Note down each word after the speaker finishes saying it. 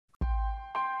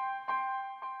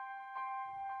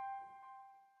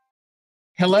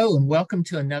Hello and welcome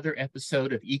to another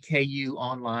episode of EKU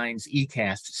Online's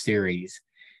eCast series.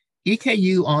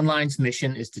 EKU Online's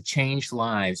mission is to change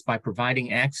lives by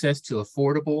providing access to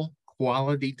affordable,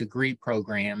 quality degree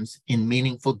programs in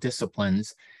meaningful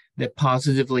disciplines that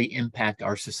positively impact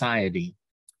our society.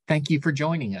 Thank you for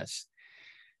joining us.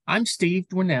 I'm Steve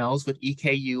Dwinells with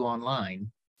EKU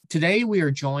Online. Today we are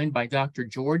joined by Dr.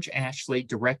 George Ashley,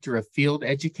 Director of Field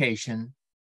Education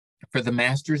for the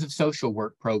Masters of Social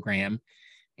Work program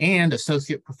and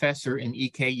Associate Professor in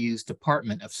EKU's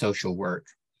Department of Social Work.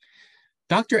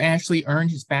 Dr. Ashley earned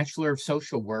his Bachelor of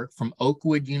Social Work from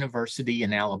Oakwood University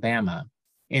in Alabama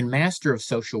and Master of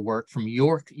Social Work from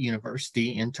York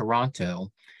University in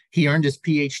Toronto. He earned his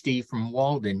PhD from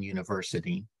Walden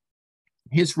University.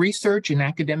 His research and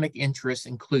academic interests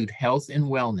include health and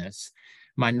wellness,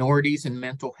 minorities and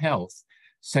mental health,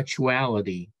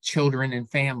 sexuality, children and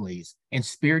families, and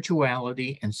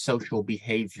spirituality and social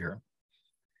behavior.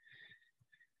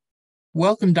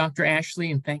 Welcome, Dr.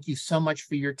 Ashley, and thank you so much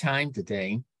for your time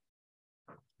today.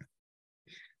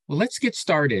 Well, let's get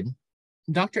started.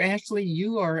 Dr. Ashley,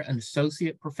 you are an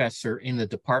associate professor in the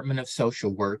Department of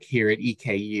Social Work here at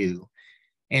EKU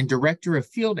and Director of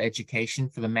Field Education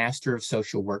for the Master of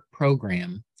Social Work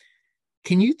program.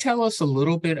 Can you tell us a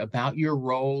little bit about your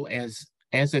role as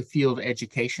a Field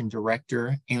Education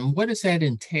Director, and what does that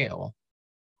entail?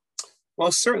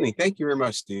 Well, certainly. Thank you very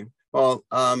much, Steve. Well,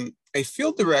 a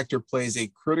field director plays a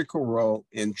critical role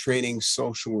in training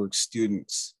social work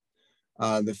students.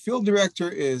 The field director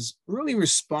is really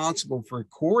responsible for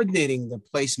coordinating the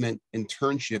placement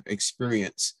internship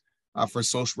experience for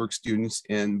social work students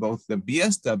in both the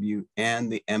BSW and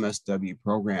the MSW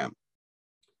program.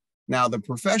 Now, the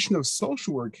profession of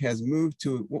social work has moved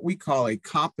to what we call a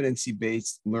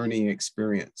competency-based learning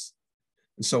experience.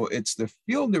 And so it's the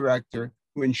field director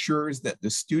who ensures that the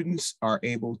students are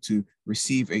able to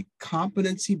receive a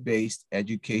competency-based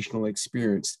educational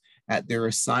experience at their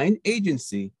assigned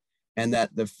agency, and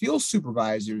that the field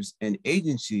supervisors and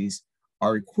agencies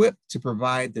are equipped to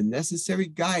provide the necessary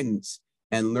guidance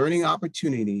and learning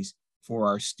opportunities for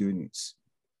our students.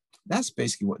 That's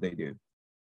basically what they do.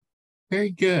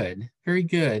 Very good, very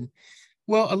good.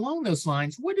 Well, along those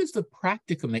lines, what does the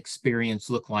practicum experience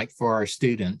look like for our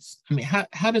students? I mean,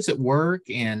 how does it work,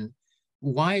 and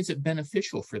why is it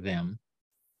beneficial for them?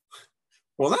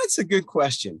 Well, that's a good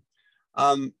question.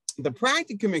 The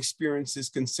practicum experience is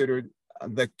considered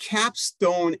the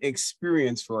capstone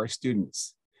experience for our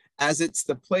students, as it's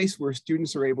the place where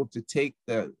students are able to take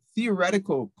the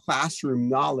theoretical classroom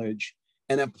knowledge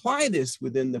and apply this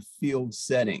within the field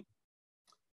setting.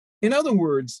 In other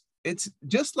words, it's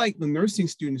just like the nursing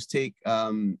students take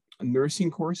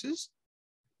nursing courses,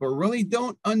 but really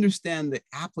don't understand the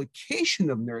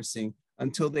application of nursing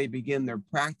until they begin their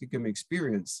practicum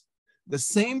experience. The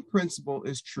same principle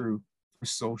is true for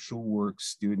social work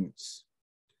students.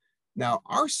 Now,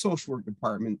 our social work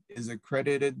department is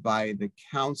accredited by the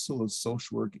Council of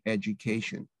Social Work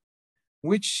Education,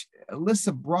 which lists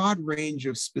a broad range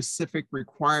of specific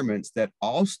requirements that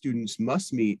all students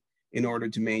must meet in order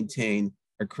to maintain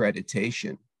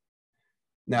accreditation.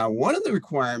 Now, one of the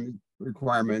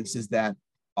requirements is that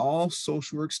all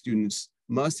social work students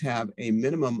must have a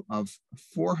minimum of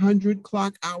 400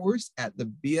 clock hours at the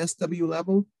BSW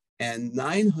level and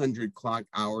 900 clock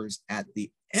hours at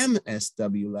the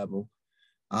MSW level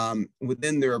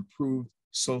within their approved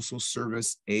social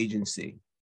service agency.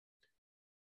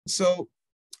 So,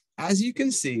 as you can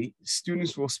see,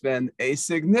 students will spend a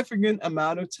significant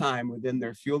amount of time within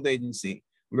their field agency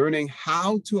learning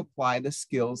how to apply the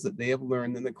skills that they have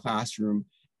learned in the classroom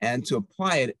and to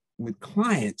apply it with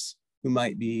clients who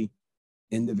might be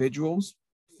individuals,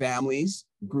 families,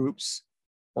 groups,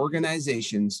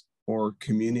 organizations, or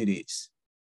communities.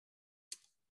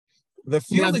 The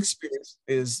field experience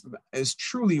is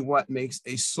truly what makes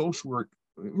a social work,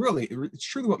 really, it's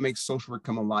truly what makes social work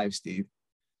come alive, Steve.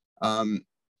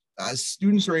 As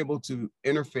students are able to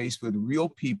interface with real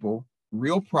people,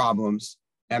 real problems,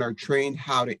 and are trained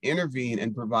how to intervene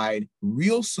and provide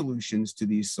real solutions to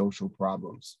these social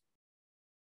problems.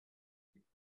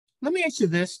 Let me ask you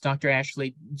this, Dr.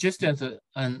 Ashley, just as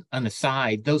an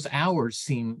aside, those hours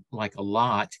seem like a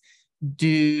lot.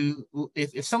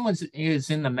 If someone is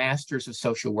in the Masters of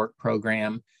Social Work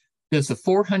program, does the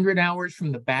 400 hours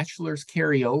from the bachelor's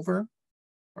carry over,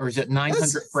 or is it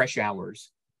 900 fresh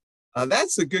hours?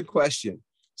 That's a good question.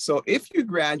 So if you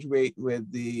graduate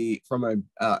from an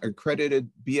accredited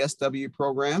BSW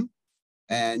program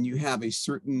and you have a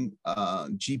certain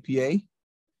GPA,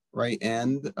 right,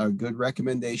 and a good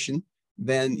recommendation,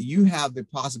 then you have the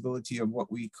possibility of what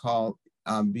we call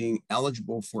being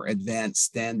eligible for advanced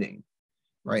standing.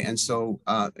 right? And so,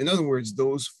 in other words,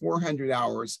 those 400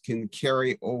 hours can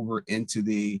carry over into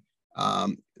the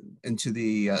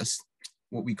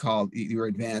what we call your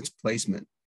advanced placement.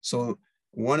 So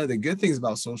one of the good things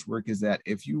about social work is that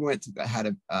if you had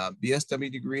a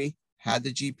BSW degree, had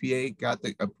the GPA, got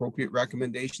the appropriate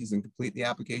recommendations, and complete the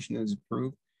application as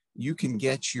approved, you can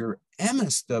get your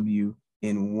MSW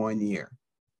in 1 year.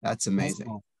 That's amazing.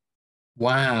 Oh,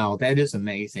 wow, that is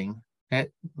amazing.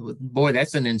 Boy,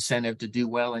 that's an incentive to do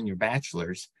well in your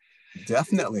bachelor's.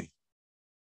 Definitely.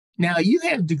 Now, you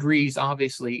have degrees,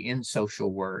 obviously, in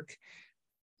social work.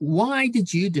 Why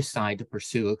did you decide to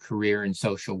pursue a career in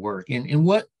social work? And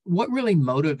what really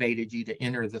motivated you to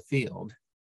enter the field?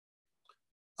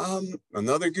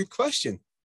 Another good question.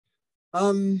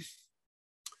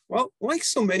 Well, like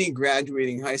so many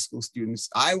graduating high school students,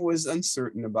 I was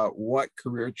uncertain about what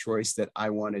career choice that I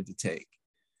wanted to take.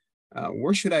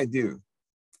 What should I do?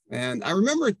 And I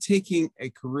remember taking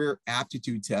a career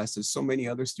aptitude test, as so many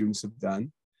other students have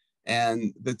done,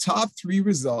 and the top 3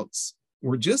 results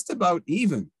were just about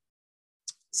even.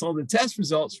 So the test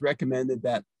results recommended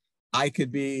that I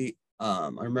could be, I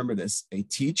remember this, a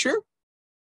teacher,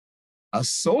 a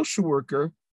social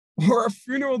worker, or a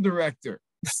funeral director.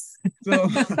 So,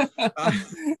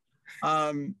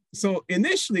 so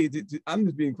initially, I'm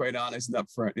just being quite honest and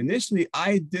upfront. Initially,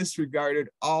 I disregarded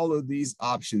all of these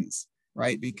options,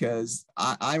 right? Because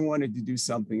I wanted to do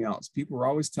something else. People were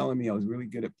always telling me I was really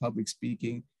good at public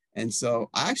speaking. And so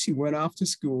I actually went off to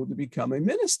school to become a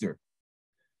minister,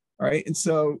 right? And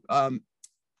so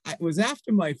it was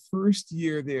after my first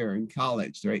year there in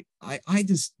college, right? I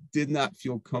just did not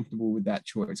feel comfortable with that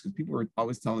choice because people were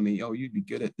always telling me, oh, you'd be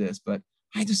good at this, but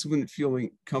I just wasn't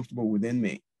feeling comfortable within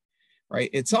me, right?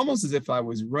 It's almost as if I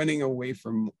was running away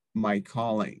from my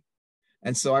calling.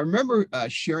 And so I remember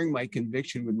sharing my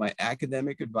conviction with my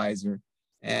academic advisor,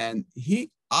 and he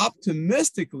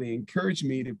optimistically encouraged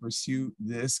me to pursue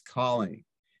this calling.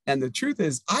 And the truth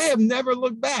is, I have never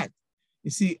looked back.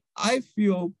 You see, I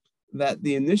feel that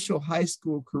the initial high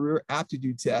school career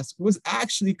aptitude test was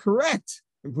actually correct,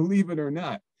 believe it or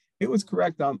not. It was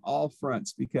correct on all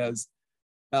fronts because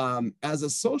as a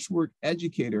social work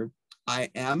educator, I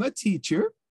am a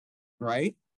teacher,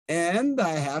 right? And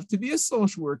I have to be a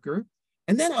social worker.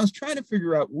 And then I was trying to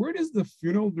figure out, where does the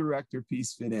funeral director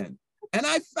piece fit in? And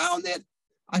I found it.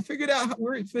 I figured out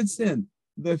where it fits in.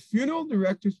 The funeral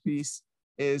director's piece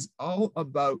is all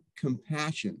about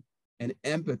compassion and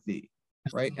empathy,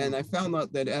 right? And I found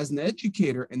out that as an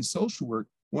educator in social work,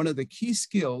 one of the key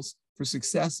skills for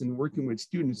success in working with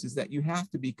students is that you have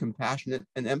to be compassionate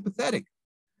and empathetic,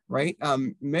 right?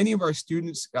 Many of our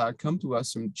students come to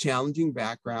us from challenging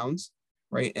backgrounds,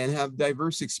 right? And have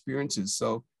diverse experiences.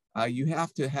 So you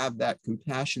have to have that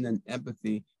compassion and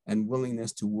empathy and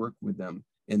willingness to work with them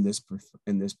in this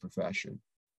profession.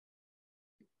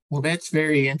 Well, that's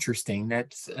very interesting.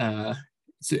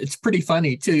 It's pretty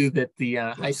funny too that the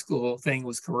high school thing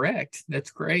was correct.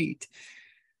 That's great.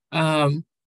 Now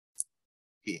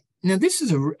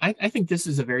I think this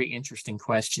is a very interesting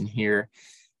question here.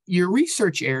 Your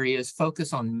research areas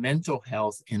focus on mental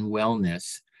health and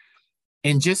wellness.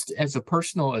 And just as a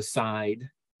personal aside,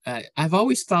 I've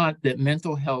always thought that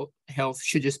mental health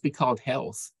should just be called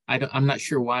health. I'm not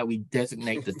sure why we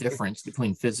designate the difference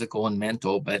between physical and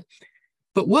mental, but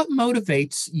what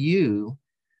motivates you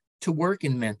to work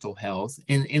in mental health,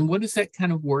 and what does that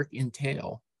kind of work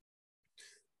entail?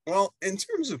 Well, in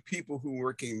terms of people who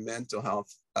work in mental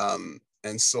health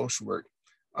and social work,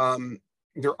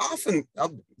 they're often,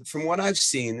 from what I've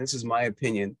seen, this is my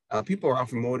opinion, people are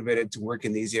often motivated to work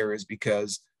in these areas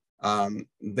because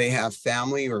they have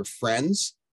family or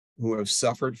friends who have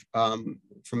suffered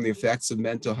from the effects of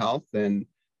mental health and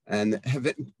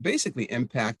have basically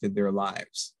impacted their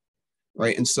lives,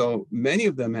 right? And so many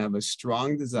of them have a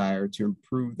strong desire to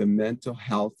improve the mental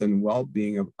health and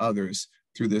well-being of others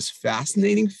through this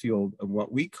fascinating field of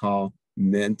what we call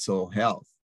mental health.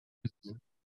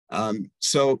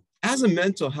 So as a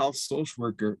mental health social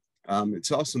worker,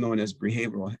 it's also known as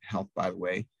behavioral health, by the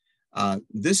way.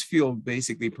 This field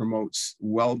basically promotes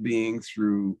well-being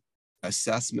through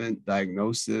assessment,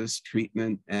 diagnosis,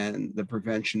 treatment, and the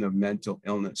prevention of mental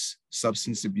illness,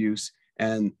 substance abuse,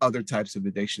 and other types of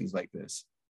addictions like this.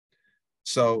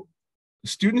 So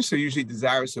students are usually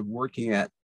desirous of working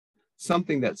at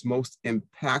something that's most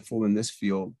impactful in this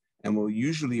field and will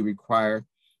usually require,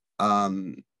 let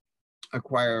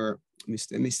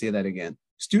me say that again.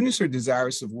 Students are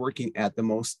desirous of working at the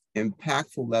most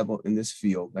impactful level in this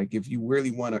field. Like if you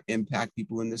really want to impact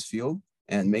people in this field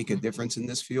and make a difference in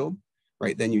this field,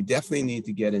 right, then you definitely need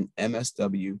to get an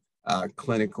MSW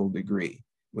clinical degree.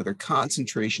 with a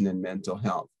concentration in mental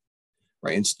health,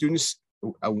 right? And students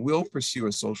will pursue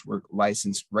a social work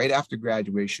license right after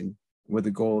graduation with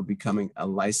the goal of becoming a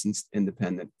licensed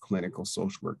independent clinical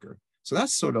social worker. So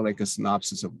that's sort of like a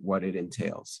synopsis of what it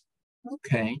entails.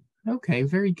 Okay. Okay.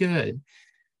 Very good.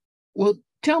 Well,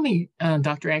 tell me,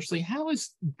 Dr. Ashley, how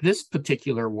has this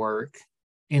particular work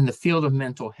in the field of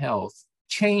mental health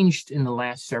changed in the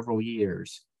last several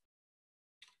years?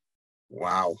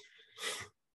 Wow.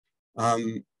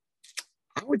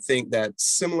 I would think that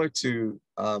similar to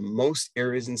most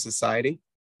areas in society,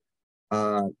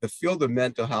 the field of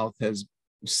mental health has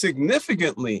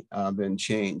significantly been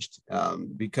changed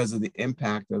because of the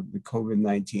impact of the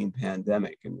COVID-19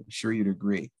 pandemic, and I'm sure you'd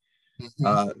agree.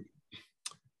 Mm-hmm.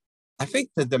 I think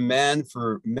the demand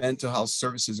for mental health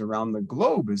services around the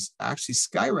globe is actually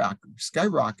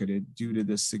skyrocketed due to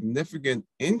the significant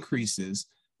increases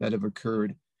that have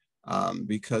occurred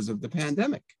because of the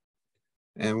pandemic.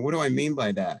 And what do I mean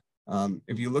by that?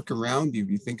 If you look around you, if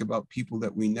you think about people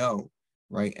that we know,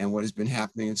 right, and what has been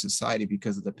happening in society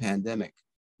because of the pandemic,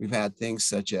 we've had things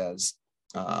such as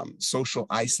social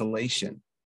isolation,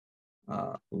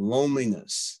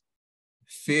 loneliness,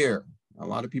 fear. A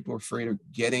lot of people are afraid of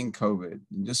getting COVID,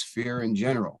 and just fear in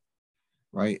general,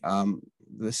 right?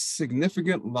 The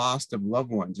significant loss of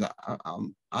loved ones.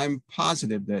 I'm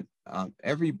positive that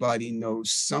everybody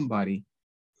knows somebody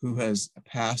who has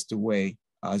passed away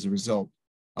as a result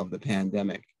of the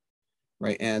pandemic,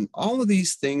 right? And all of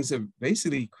these things have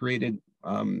basically created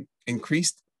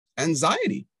increased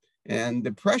anxiety and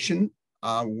depression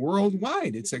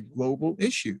worldwide. It's a global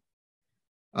issue.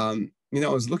 I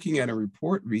was looking at a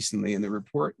report recently, and the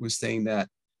report was saying that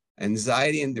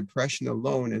anxiety and depression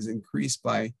alone has increased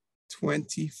by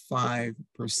 25%.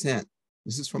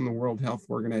 This is from the World Health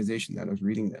Organization that I was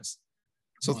reading this.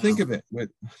 So Wow. think of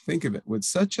it with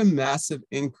such a massive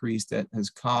increase that has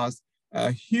caused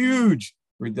a huge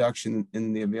reduction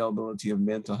in the availability of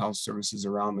mental health services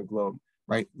around the globe,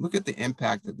 right? Look at the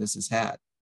impact that this has had.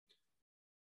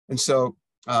 And so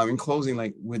in closing,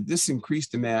 like with this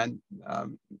increased demand,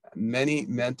 many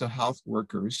mental health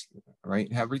workers,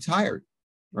 right, have retired,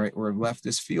 right, or have left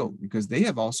this field because they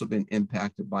have also been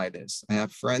impacted by this. I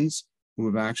have friends who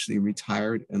have actually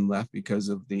retired and left because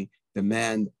of the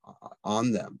demand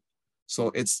on them.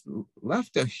 So it's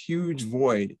left a huge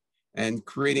void and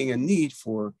creating a need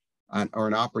for, or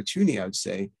an opportunity, I would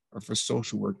say, or for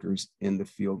social workers in the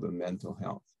field of mental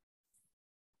health.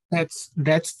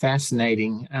 That's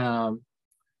fascinating.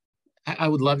 I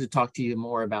would love to talk to you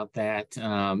more about that,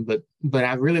 but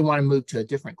I really want to move to a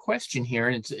different question here,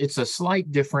 and it's a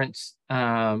slight difference,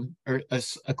 or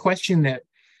a question that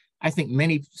I think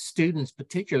many students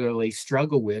particularly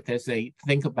struggle with as they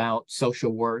think about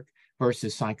social work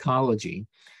versus psychology.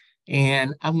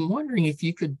 And I'm wondering if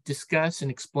you could discuss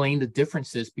and explain the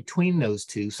differences between those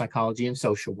two, psychology and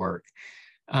social work.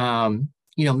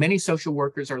 Many social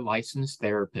workers are licensed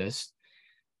therapists,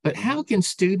 but how can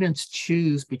students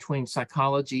choose between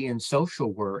psychology and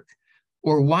social work,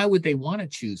 or why would they want to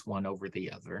choose one over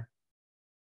the other?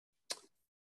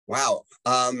 Wow.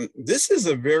 This is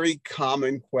a very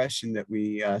common question that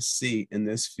we see in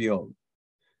this field.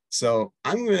 So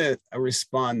I'm going to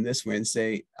respond this way and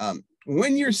say,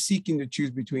 when you're seeking to choose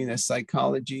between a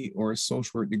psychology or a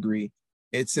social work degree,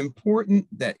 it's important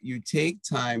that you take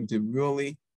time to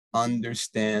really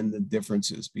understand the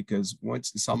differences, because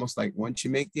it's almost like once you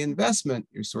make the investment,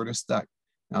 you're sort of stuck.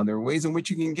 Now, there are ways in which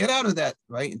you can get out of that,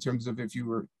 right? In terms of if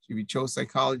you chose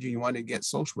psychology, you want to get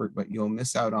social work, but you'll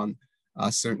miss out on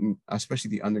certain, especially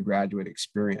the undergraduate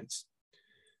experience.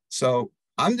 So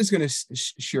I'm just going to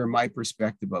share my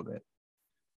perspective of it.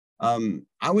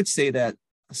 I would say that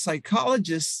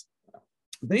psychologists,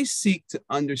 they seek to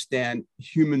understand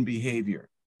human behavior.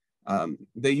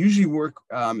 They usually work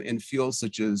in fields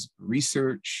such as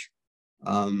research,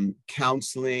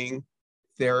 counseling,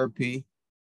 therapy,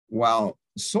 while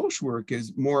social work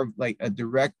is more of like a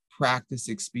direct practice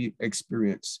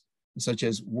experience, such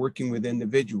as working with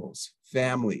individuals,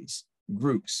 families,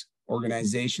 groups,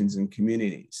 organizations, and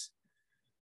communities.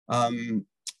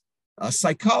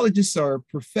 Psychologists are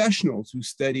professionals who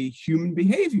study human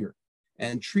behavior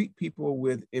and treat people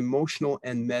with emotional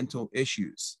and mental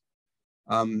issues.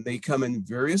 They come in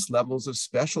various levels of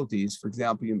specialties. For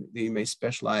example, they may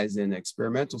specialize in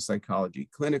experimental psychology,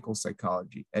 clinical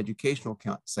psychology, educational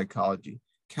psychology,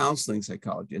 counseling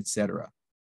psychology, etc.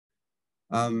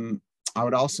 I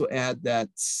would also add that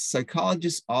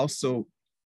psychologists also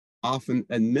often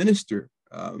administer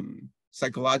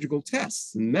psychological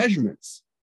tests and measurements.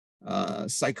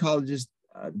 Psychologists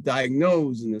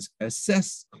diagnose and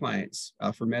assess clients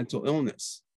for mental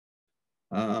illness.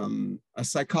 A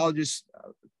psychologist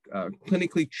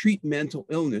clinically treat mental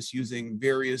illness using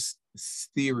various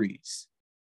theories.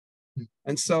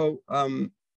 And so,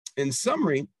 in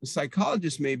summary,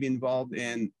 psychologists may be involved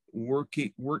in work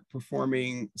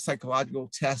performing psychological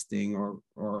testing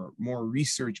or more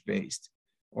research-based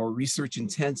or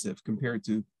research-intensive compared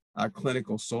to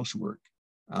clinical social work.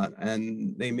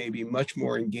 And they may be much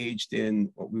more engaged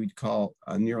in what we would call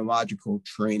neurological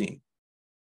training.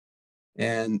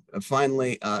 And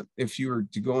finally, if you were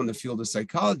to go in the field of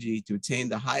psychology to attain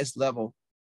the highest level,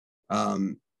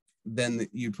 then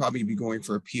you'd probably be going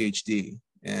for a PhD.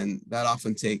 And that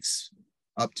often takes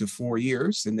up to 4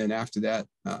 years. And then after that,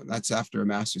 that's after a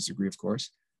master's degree, of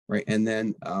course, right? And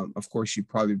then, of course, you'd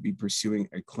probably be pursuing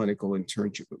a clinical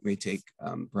internship that may take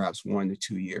perhaps 1 to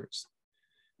 2 years.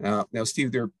 Now,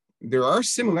 Steve, there are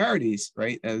similarities,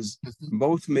 right? As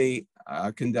both may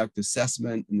conduct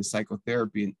assessment and the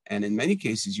psychotherapy. And in many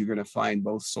cases, you're going to find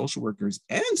both social workers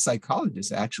and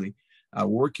psychologists actually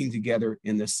working together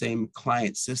in the same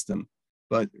client system,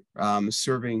 but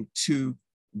serving two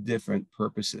different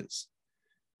purposes,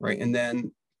 right? And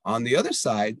then on the other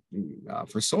side,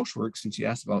 for social work, since you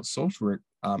asked about social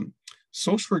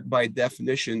work by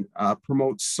definition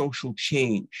promotes social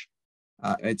change.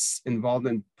 It's involved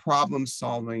in problem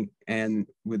solving and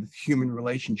with human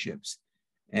relationships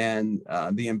and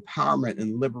the empowerment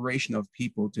and liberation of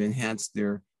people to enhance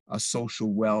their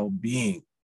social well-being.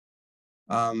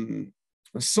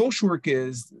 Social work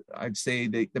is, I'd say,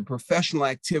 the professional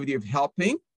activity of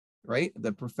helping, right?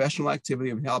 The professional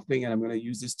activity of helping, and I'm going to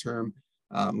use this term,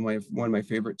 one of my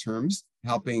favorite terms,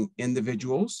 helping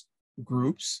individuals,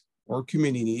 groups, or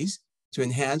communities to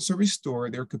enhance or restore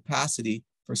their capacity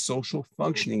for social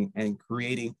functioning and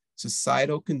creating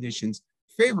societal conditions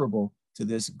favorable to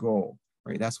this goal,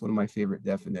 right? That's one of my favorite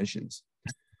definitions.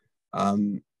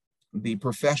 The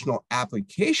professional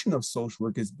application of social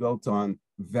work is built on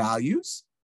values,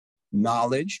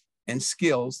 knowledge, and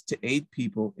skills to aid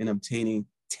people in obtaining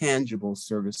tangible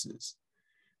services,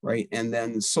 right? And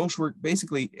then social work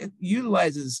basically it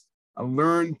utilizes a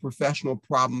learned professional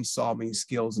problem-solving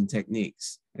skills and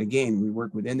techniques. And again, we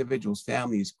work with individuals,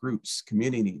 families, groups,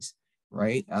 communities,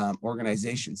 right?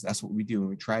 Organizations. That's what we do, and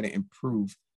we try to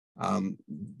improve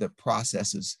the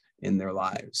processes in their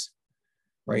lives,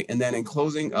 right? And then in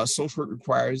closing, social work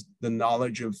requires the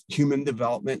knowledge of human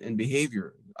development and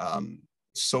behavior,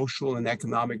 social and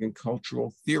economic and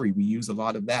cultural theory. We use a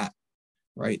lot of that,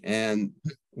 right? And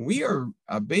we are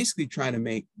basically trying to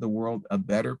make the world a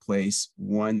better place,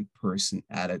 one person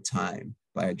at a time,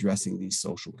 by addressing these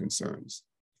social concerns,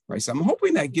 right? So I'm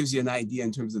hoping that gives you an idea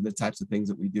in terms of the types of things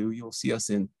that we do. You'll see us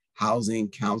in housing,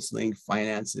 counseling,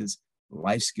 finances,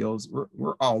 life skills.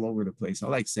 We're all over the place. I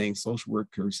like saying social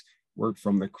workers work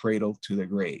from the cradle to the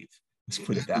grave. Let's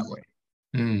put it that way.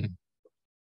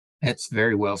 That's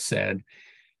very well said.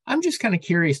 I'm just kind of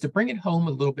curious to bring it home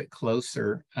a little bit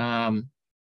closer.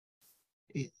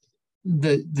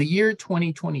 The year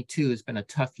 2022 has been a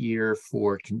tough year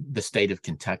for the state of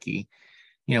Kentucky.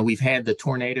 You know, we've had the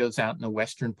tornadoes out in the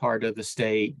western part of the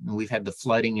state, and we've had the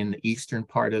flooding in the eastern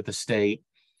part of the state.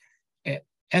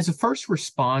 As a first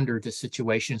responder to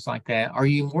situations like that, are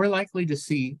you more likely to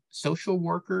see social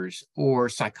workers or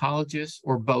psychologists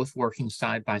or both working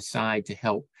side by side to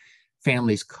help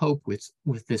families cope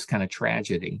with this kind of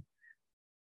tragedy?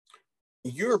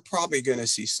 You're probably going to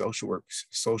see social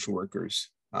workers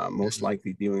most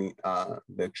likely doing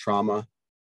the trauma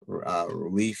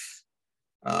relief.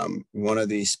 One of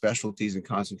the specialties in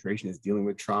concentration is dealing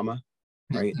with trauma,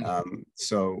 right?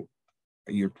 So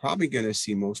you're probably going to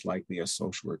see most likely a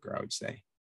social worker, I would say.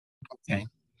 Okay.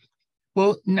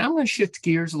 Well, now I'm going to shift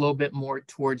gears a little bit more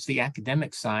towards the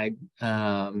academic side.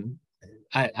 I'm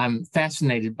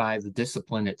fascinated by the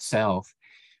discipline itself,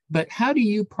 but how do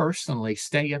you personally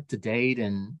stay up to date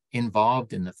and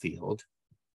involved in the field?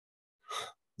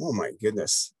 Oh my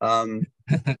goodness.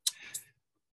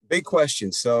 Big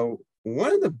question. So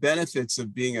one of the benefits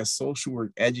of being a social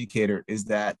work educator is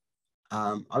that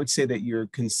I would say that you're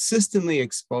consistently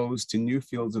exposed to new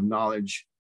fields of knowledge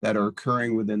that are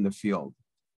occurring within the field,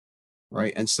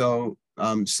 right? And so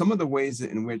some of the ways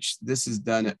in which this is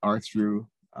done are through,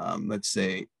 let's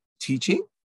say, teaching,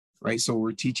 right? So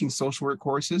we're teaching social work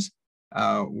courses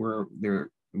where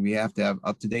we have to have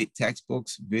up-to-date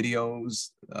textbooks,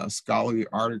 videos, scholarly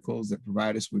articles that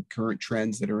provide us with current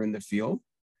trends that are in the field.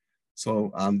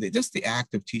 So just the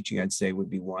act of teaching, I'd say, would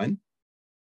be one.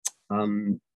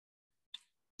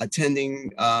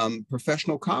 Attending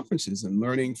professional conferences and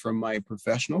learning from my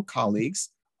professional colleagues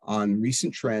on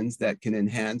recent trends that can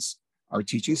enhance our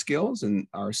teaching skills and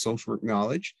our social work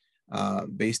knowledge.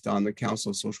 based on the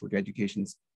Council of Social Work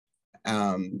Education's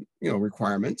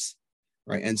requirements,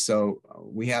 right? And so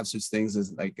we have such things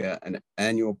as like an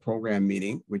annual program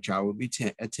meeting, which I will be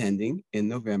attending in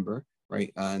November,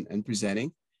 right, and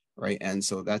presenting, right? And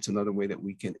so that's another way that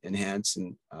we can enhance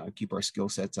and keep our skill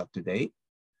sets up to date.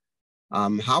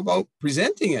 How about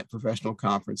presenting at professional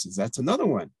conferences? That's another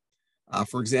one.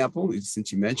 For example,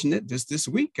 since you mentioned it, this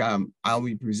week, I'll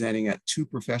be presenting at 2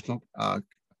 professional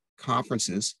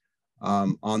conferences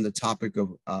on the topic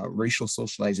of racial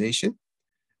socialization,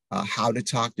 how to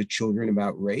talk to children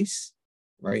about race,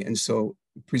 right? And so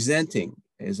presenting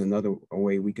is another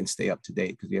way we can stay up to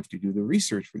date because we have to do the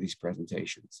research for these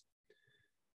presentations.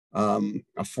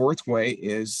 A fourth way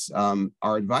is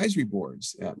our advisory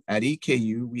boards. At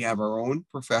EKU, we have our own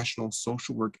professional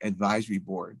social work advisory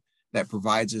board that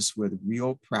provides us with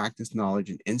real practice knowledge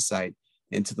and insight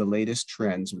into the latest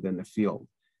trends within the field.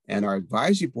 And our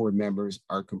advisory board members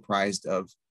are comprised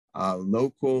of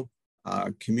local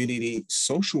community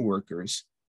social workers,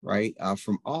 right,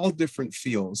 from all different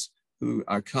fields who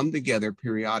come together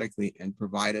periodically and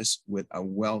provide us with a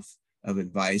wealth of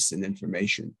advice and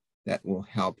information that will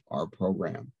help our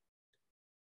program,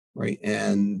 right?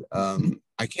 And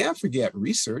I can't forget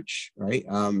research, right?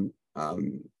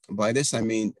 By this, I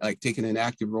mean like taking an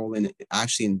active role in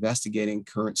actually investigating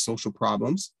current social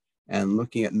problems and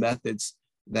looking at methods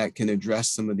that can address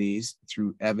some of these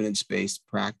through evidence-based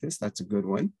practice. That's a good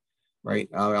one, right?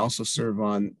 I also serve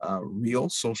on real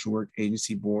social work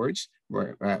agency boards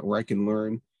where I can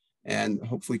learn and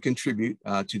hopefully contribute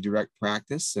to direct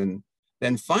practice. And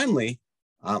then finally,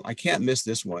 I can't miss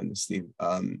this one, Steve,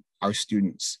 our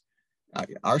students.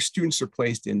 Our students are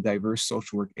placed in diverse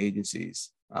social work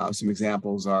agencies. Some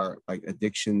examples are like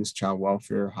addictions, child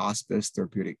welfare, hospice,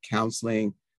 therapeutic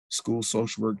counseling, school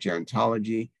social work,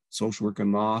 gerontology, social work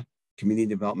and law, community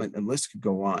development, and the list could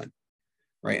go on,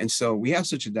 right? And so we have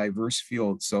such a diverse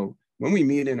field. So when we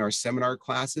meet in our seminar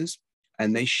classes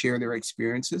and they share their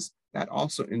experiences, that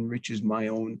also enriches my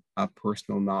own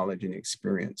personal knowledge and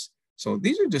experience. So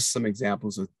these are just some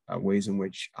examples of ways in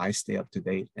which I stay up to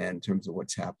date in terms of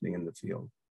what's happening in the field.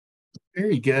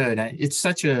 Very good. It's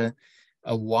such a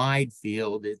wide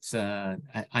field. It's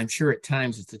I'm sure at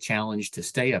times it's a challenge to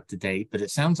stay up to date, but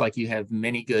it sounds like you have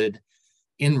many good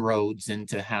inroads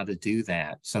into how to do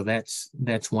that. So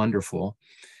that's wonderful.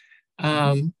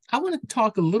 I want to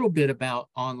talk a little bit about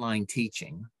online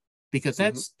teaching because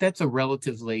that's a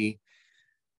relatively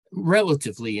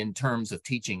in terms of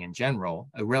teaching in general,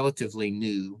 a relatively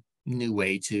new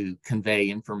way to convey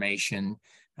information,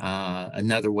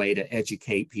 another way to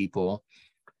educate people.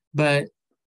 But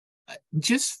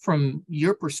just from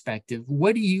your perspective,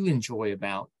 what do you enjoy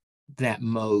about that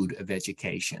mode of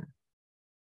education?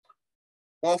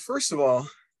 Well, first of all,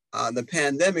 the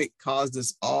pandemic caused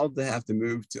us all to have to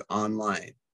move to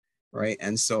online, right?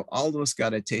 And so all of us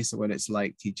got a taste of what it's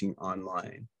like teaching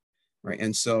online, right?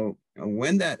 And so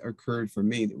when that occurred for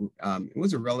me, it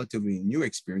was a relatively new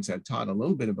experience. I taught a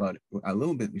little bit about it a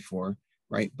little bit before,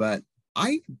 right? But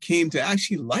I came to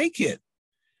actually like it,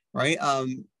 right?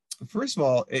 First of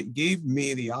all, it gave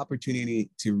me the opportunity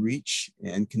to reach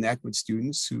and connect with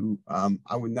students who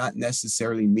I would not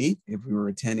necessarily meet if we were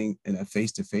attending in a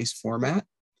face-to-face format.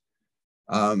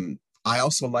 I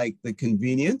also like the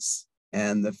convenience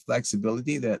and the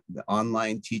flexibility that the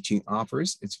online teaching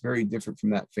offers. It's very different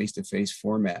from that face-to-face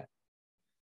format.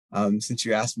 Since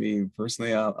you asked me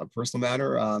personally, a personal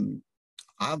matter,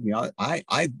 I'll be honest,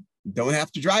 I don't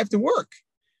have to drive to work.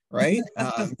 Right?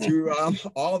 Through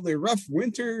all the rough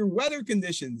winter weather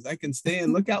conditions, I can stay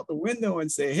and look out the window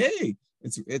and say, hey,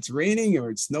 it's raining or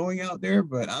it's snowing out there,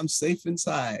 but I'm safe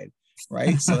inside,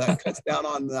 right? So that cuts down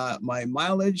on my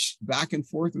mileage back and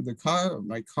forth with the car.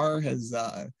 My car has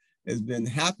been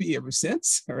happy ever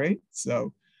since, all right?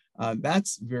 So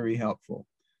that's very helpful.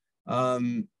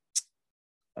 I'm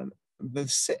going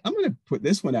to put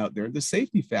this one out there, the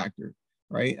safety factor,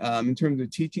 right? In terms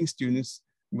of teaching students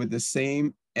with the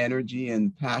same energy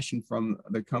and passion from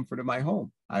the comfort of my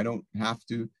home. I don't have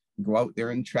to go out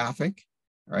there in traffic,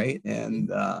 right?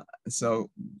 And so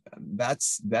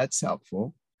that's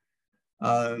helpful.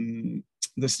 The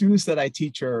students that I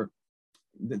teach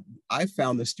I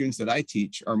found the students that I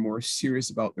teach are more serious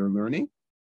about their learning.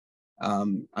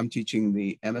 I'm teaching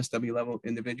the MSW level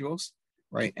individuals,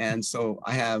 right? And so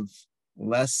I have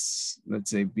less,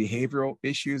 let's say, behavioral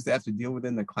issues that have to deal with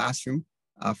in the classroom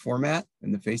format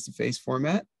and the face-to-face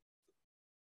format.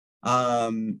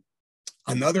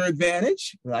 Another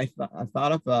advantage that I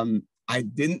thought of, I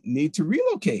didn't need to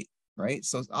relocate, right?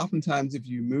 So oftentimes if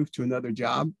you move to another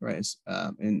job, right,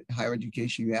 in higher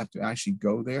education, you have to actually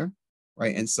go there.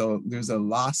 right? And so there's a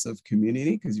loss of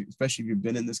community, because especially if you've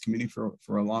been in this community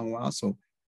for a long while. So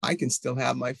I can still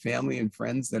have my family and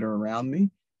friends that are around me,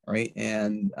 right?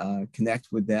 And connect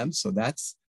with them. So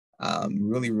that's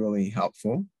really, really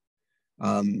helpful.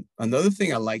 Another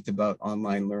thing I liked about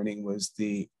online learning was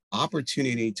the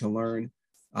opportunity to learn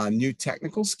new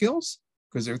technical skills,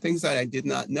 because there are things that I did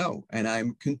not know and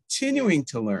I'm continuing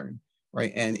to learn,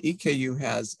 right? And EKU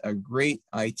has a great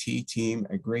IT team,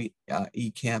 a great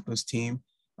eCampus team,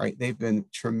 right? They've been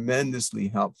tremendously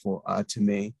helpful to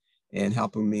me in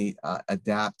helping me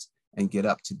adapt and get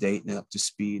up to date and up to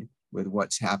speed with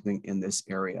what's happening in this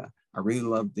area. I really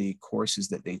love the courses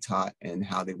that they taught and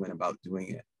how they went about doing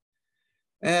it.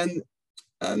 And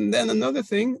then another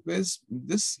thing is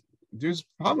there's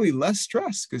probably less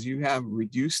stress because you have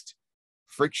reduced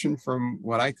friction from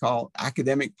what I call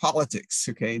academic politics,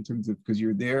 okay, in terms of, because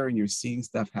you're there and you're seeing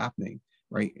stuff happening,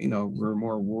 right? You know, we're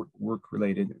more work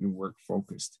related and work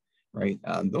focused, right?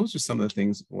 Those are some of the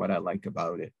things what I like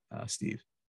about it, Steve.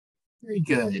 Very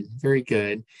good, very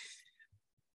good.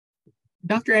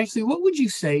 Dr. Ashley, what would you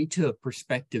say to a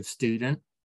prospective student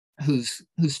who's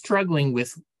struggling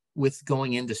with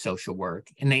going into social work,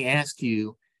 and they ask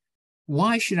you,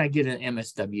 why should I get an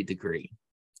MSW degree?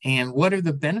 And what are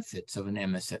the benefits of an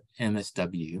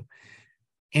MSW?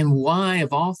 And why,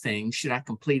 of all things, should I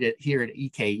complete it here at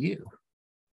EKU?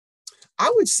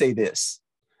 I would say this.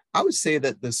 I would say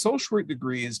that the social work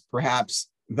degree is perhaps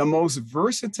the most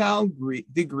versatile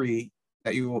degree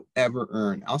that you will ever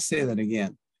earn. I'll say that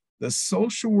again. The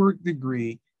social work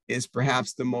degree is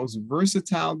perhaps the most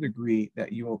versatile degree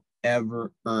that you will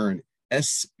ever earn,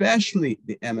 especially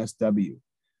the MSW.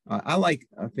 I like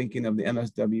thinking of the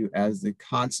MSW as the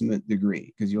consummate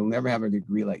degree, because you'll never have a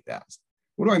degree like that.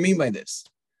 What do I mean by this?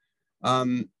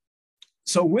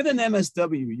 So with an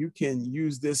MSW, you can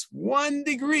use this one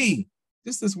degree,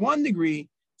 just this one degree,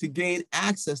 to gain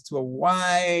access to a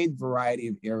wide variety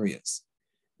of areas.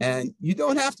 And you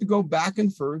don't have to go back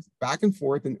and forth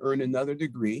and earn another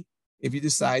degree if you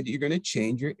decide that you're going to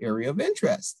change your area of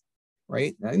interest,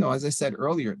 right? I know, as I said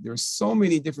earlier, there's so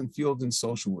many different fields in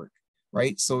social work,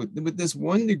 right? So with this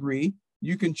one degree,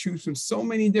 you can choose from so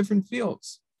many different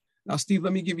fields. Now, Steve,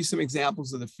 let me give you some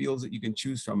examples of the fields that you can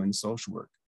choose from in social work.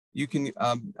 You can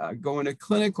go into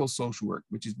clinical social work,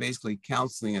 which is basically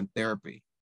counseling and therapy,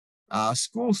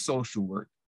 school social work,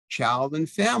 child and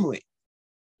family,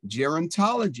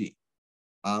 gerontology,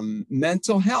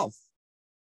 mental health,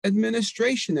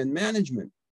 administration and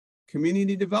management,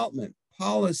 community development,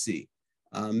 policy,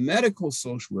 medical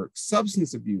social work,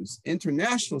 substance abuse,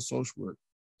 international social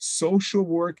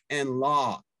work and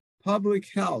law, public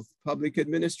health, public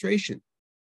administration,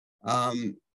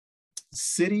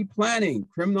 city planning,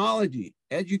 criminology,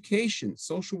 education,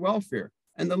 social welfare,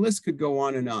 and the list could go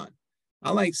on and on.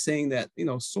 I like saying that, you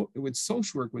know, with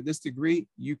social work, with this degree,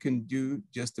 you can do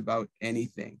just about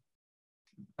anything.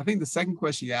 I think the second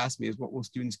question you asked me is, what will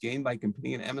students gain by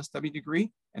completing an MSW degree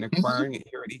and acquiring it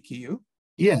here at EKU?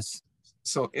 Yes.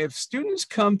 So if students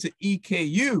come to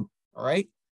EKU, all right,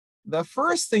 the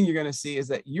first thing you're going to see is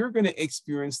that you're going to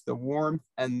experience the warmth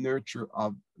and nurture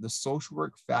of the social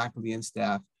work faculty and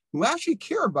staff who actually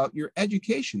care about your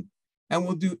education and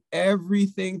will do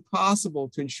everything possible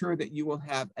to ensure that you will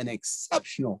have an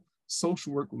exceptional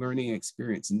social work learning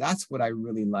experience. And that's what I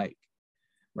really like,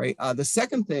 right? The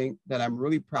second thing that I'm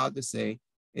really proud to say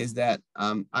is that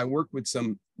I work with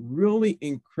some really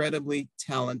incredibly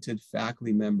talented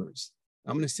faculty members.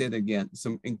 I'm going to say that again,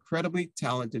 some incredibly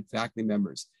talented faculty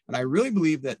members. And I really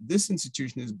believe that this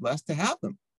institution is blessed to have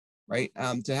them, right?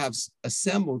 To have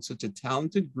assembled such a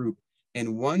talented group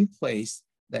in one place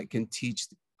that can teach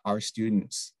our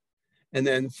students. And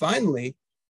then finally,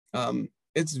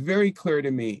 it's very clear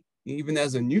to me, even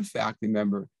as a new faculty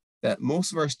member, that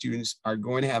most of our students are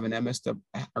going to have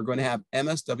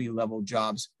MSW level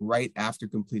jobs right after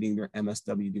completing their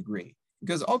MSW degree.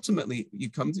 Because ultimately, you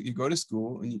go to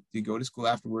school, and you go to school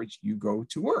afterwards, you go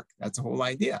to work. That's the whole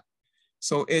idea.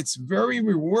 So it's very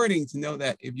rewarding to know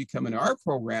that if you come in our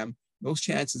program, those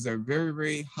chances are very,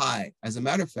 very high. As a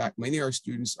matter of fact, many of our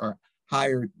students are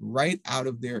hired right out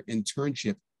of their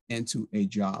internship into a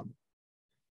job,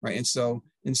 right? And so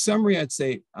in summary, I'd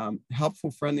say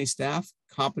helpful, friendly staff,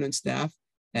 competent staff,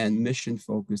 and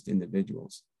mission-focused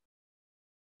individuals.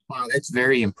 Wow, that's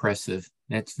very impressive.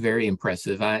 That's very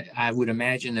impressive. I would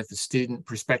imagine if a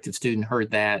prospective student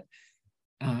heard that,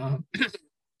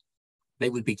 they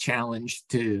would be challenged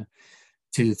to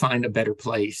find a better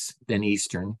place than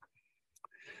Eastern.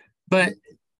 But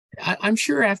I'm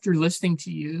sure after listening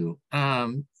to you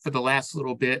for the last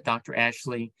little bit, Dr.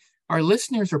 Ashley, our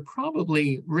listeners are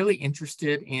probably really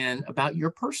interested in about your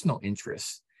personal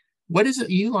interests. What is it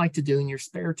you like to do in your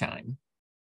spare time?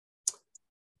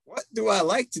 What do I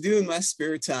like to do in my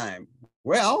spare time?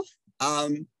 Well, all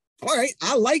right,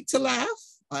 I like to laugh.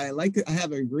 I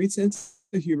have a great sense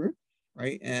of humor,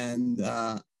 right? And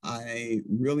I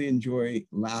really enjoy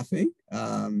laughing.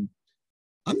 I'm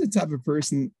the type of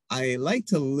person, I like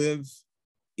to live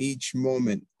each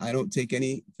moment. I don't take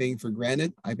anything for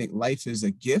granted. I think life is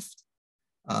a gift.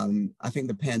 I think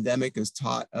the pandemic has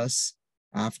taught us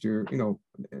after,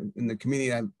 in the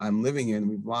community I'm living in,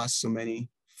 we've lost so many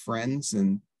friends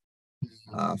and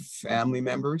family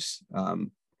members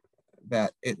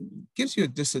that it gives you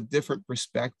just a different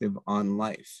perspective on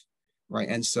life, right?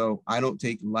 And so I don't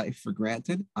take life for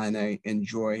granted, and I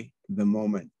enjoy the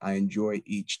moment. I enjoy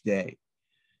each day.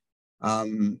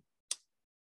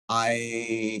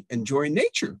 I enjoy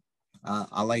nature.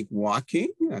 I like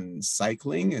walking and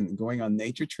cycling and going on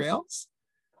nature trails.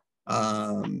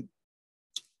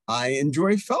 I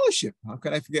enjoy fellowship. How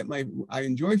could I forget I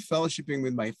enjoy fellowshipping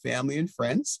with my family and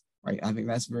friends, right? I think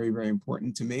that's very, very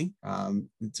important to me.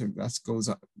 That goes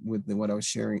up with what I was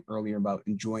sharing earlier about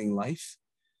enjoying life.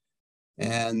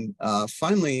 And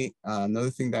finally, another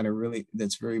thing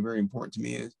that's very, very important to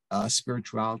me is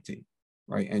spirituality,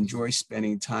 right? I enjoy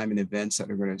spending time in events that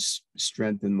are going to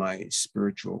strengthen my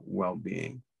spiritual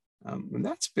well-being. And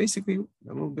that's basically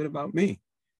a little bit about me.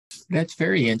 That's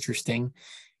very interesting.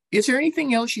 Is there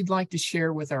anything else you'd like to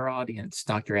share with our audience,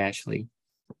 Dr. Ashley?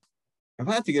 If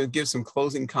I had to give some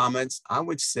closing comments, I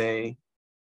would say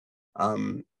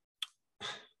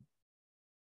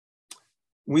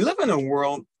we live in a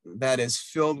world that is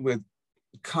filled with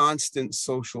constant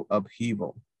social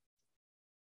upheaval.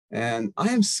 And I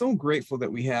am so grateful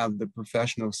that we have the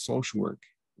profession of social work.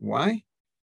 Why?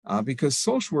 Because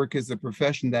social work is the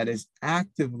profession that is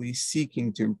actively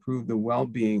seeking to improve the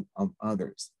well-being of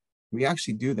others. We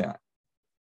actually do that.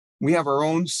 We have our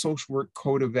own social work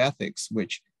code of ethics,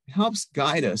 which helps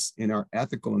guide us in our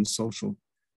ethical and social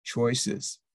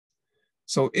choices.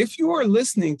 So if you are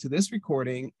listening to this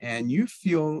recording and you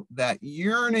feel that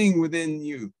yearning within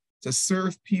you to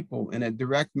serve people in a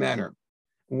direct manner,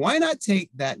 why not take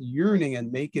that yearning and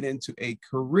make it into a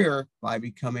career by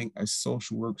becoming a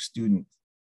social work student?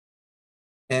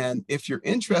 And if you're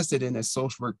interested in a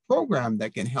social work program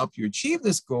that can help you achieve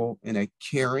this goal in a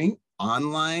caring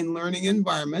online learning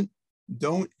environment,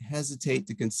 don't hesitate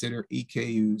to consider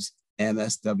EKU's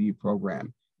MSW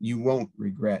program. You won't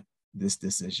regret this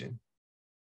decision.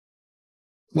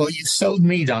 Well, you sold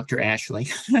me, Dr. Ashley.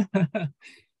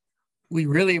 We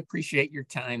really appreciate your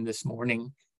time this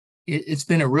morning. It's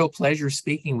been a real pleasure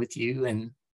speaking with you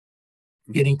and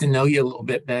getting to know you a little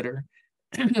bit better.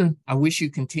 I wish you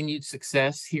continued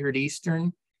success here at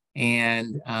Eastern.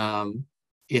 And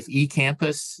if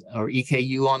eCampus or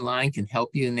EKU Online can help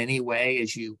you in any way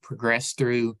as you progress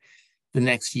through the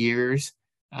next years,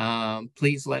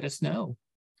 please let us know.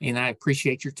 And I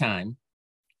appreciate your time.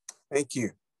 Thank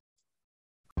you.